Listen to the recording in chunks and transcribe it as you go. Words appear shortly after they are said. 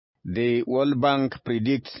The World Bank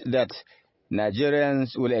predicts that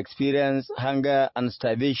Nigerians will experience hunger and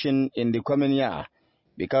starvation in the coming year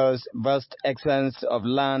because vast expanses of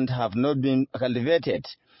land have not been cultivated,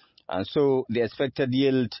 and so the expected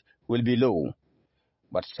yield will be low.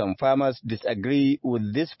 But some farmers disagree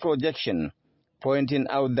with this projection, pointing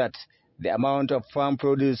out that the amount of farm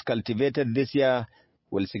produce cultivated this year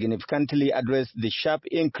will significantly address the sharp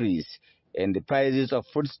increase in the prices of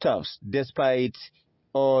foodstuffs despite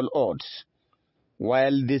all odds.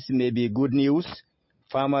 While this may be good news,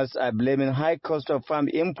 farmers are blaming high cost of farm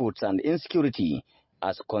inputs and insecurity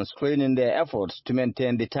as constraining their efforts to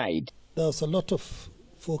maintain the tide. There was a lot of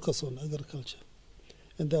focus on agriculture,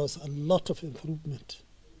 and there was a lot of improvement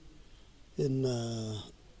in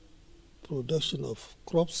production of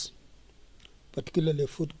crops, particularly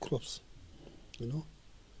food crops.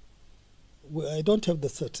 I don't have the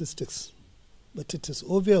statistics, but it is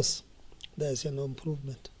obvious there is an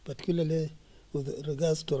improvement, particularly with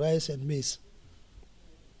regards to rice and maize.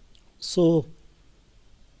 So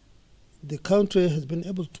the country has been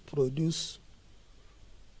able to produce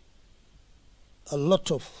a lot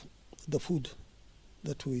of the food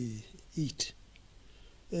that we eat.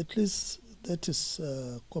 At least that is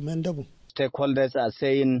commendable. Stakeholders are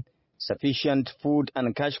saying sufficient food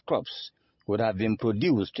and cash crops would have been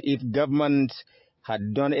produced if government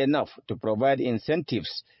had done enough to provide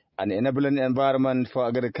incentives and enabling environment for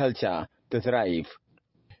agriculture to thrive.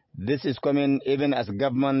 This is coming even as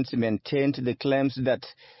government maintained the claims that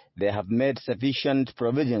they have made sufficient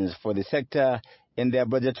provisions for the sector in their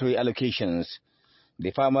budgetary allocations.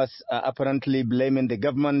 The farmers are apparently blaming the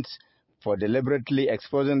government for deliberately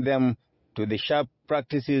exposing them to the sharp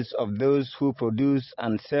practices of those who produce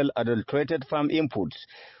and sell adulterated farm inputs,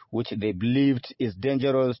 which they believed is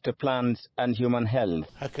dangerous to plants and human health.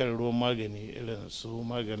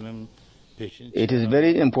 It is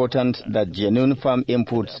very important that genuine farm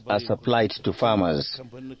inputs are supplied to farmers,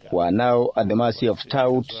 who are now at the mercy of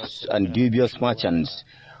touts and dubious merchants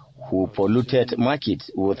who polluted markets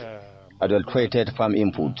with adulterated farm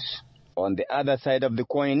inputs. On the other side of the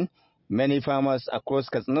coin, many farmers across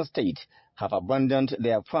Katsina State have abandoned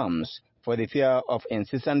their farms for the fear of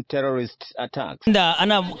incessant terrorist attacks.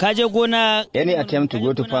 Any attempt to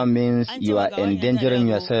go to farm means you are endangering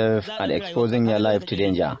yourself and exposing your life to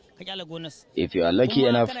danger. If you are lucky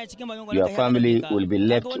enough, your family will be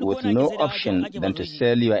left with no option than to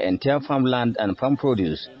sell your entire farmland and farm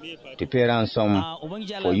produce to pay ransom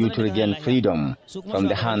for you to regain freedom from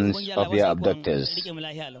the hands of your abductors.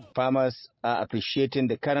 Farmers are appreciating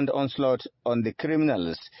the current onslaught on the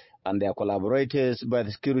criminals and their collaborators by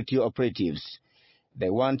the security operatives.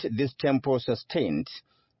 They want this tempo sustained,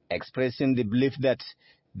 expressing the belief that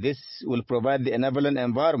this will provide the enabling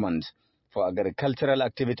environment for agricultural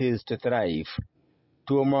activities to thrive.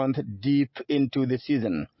 2 months deep into the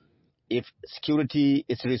season, if security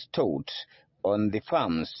is restored on the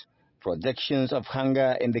farms, projections of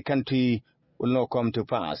hunger in the country will not come to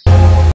pass.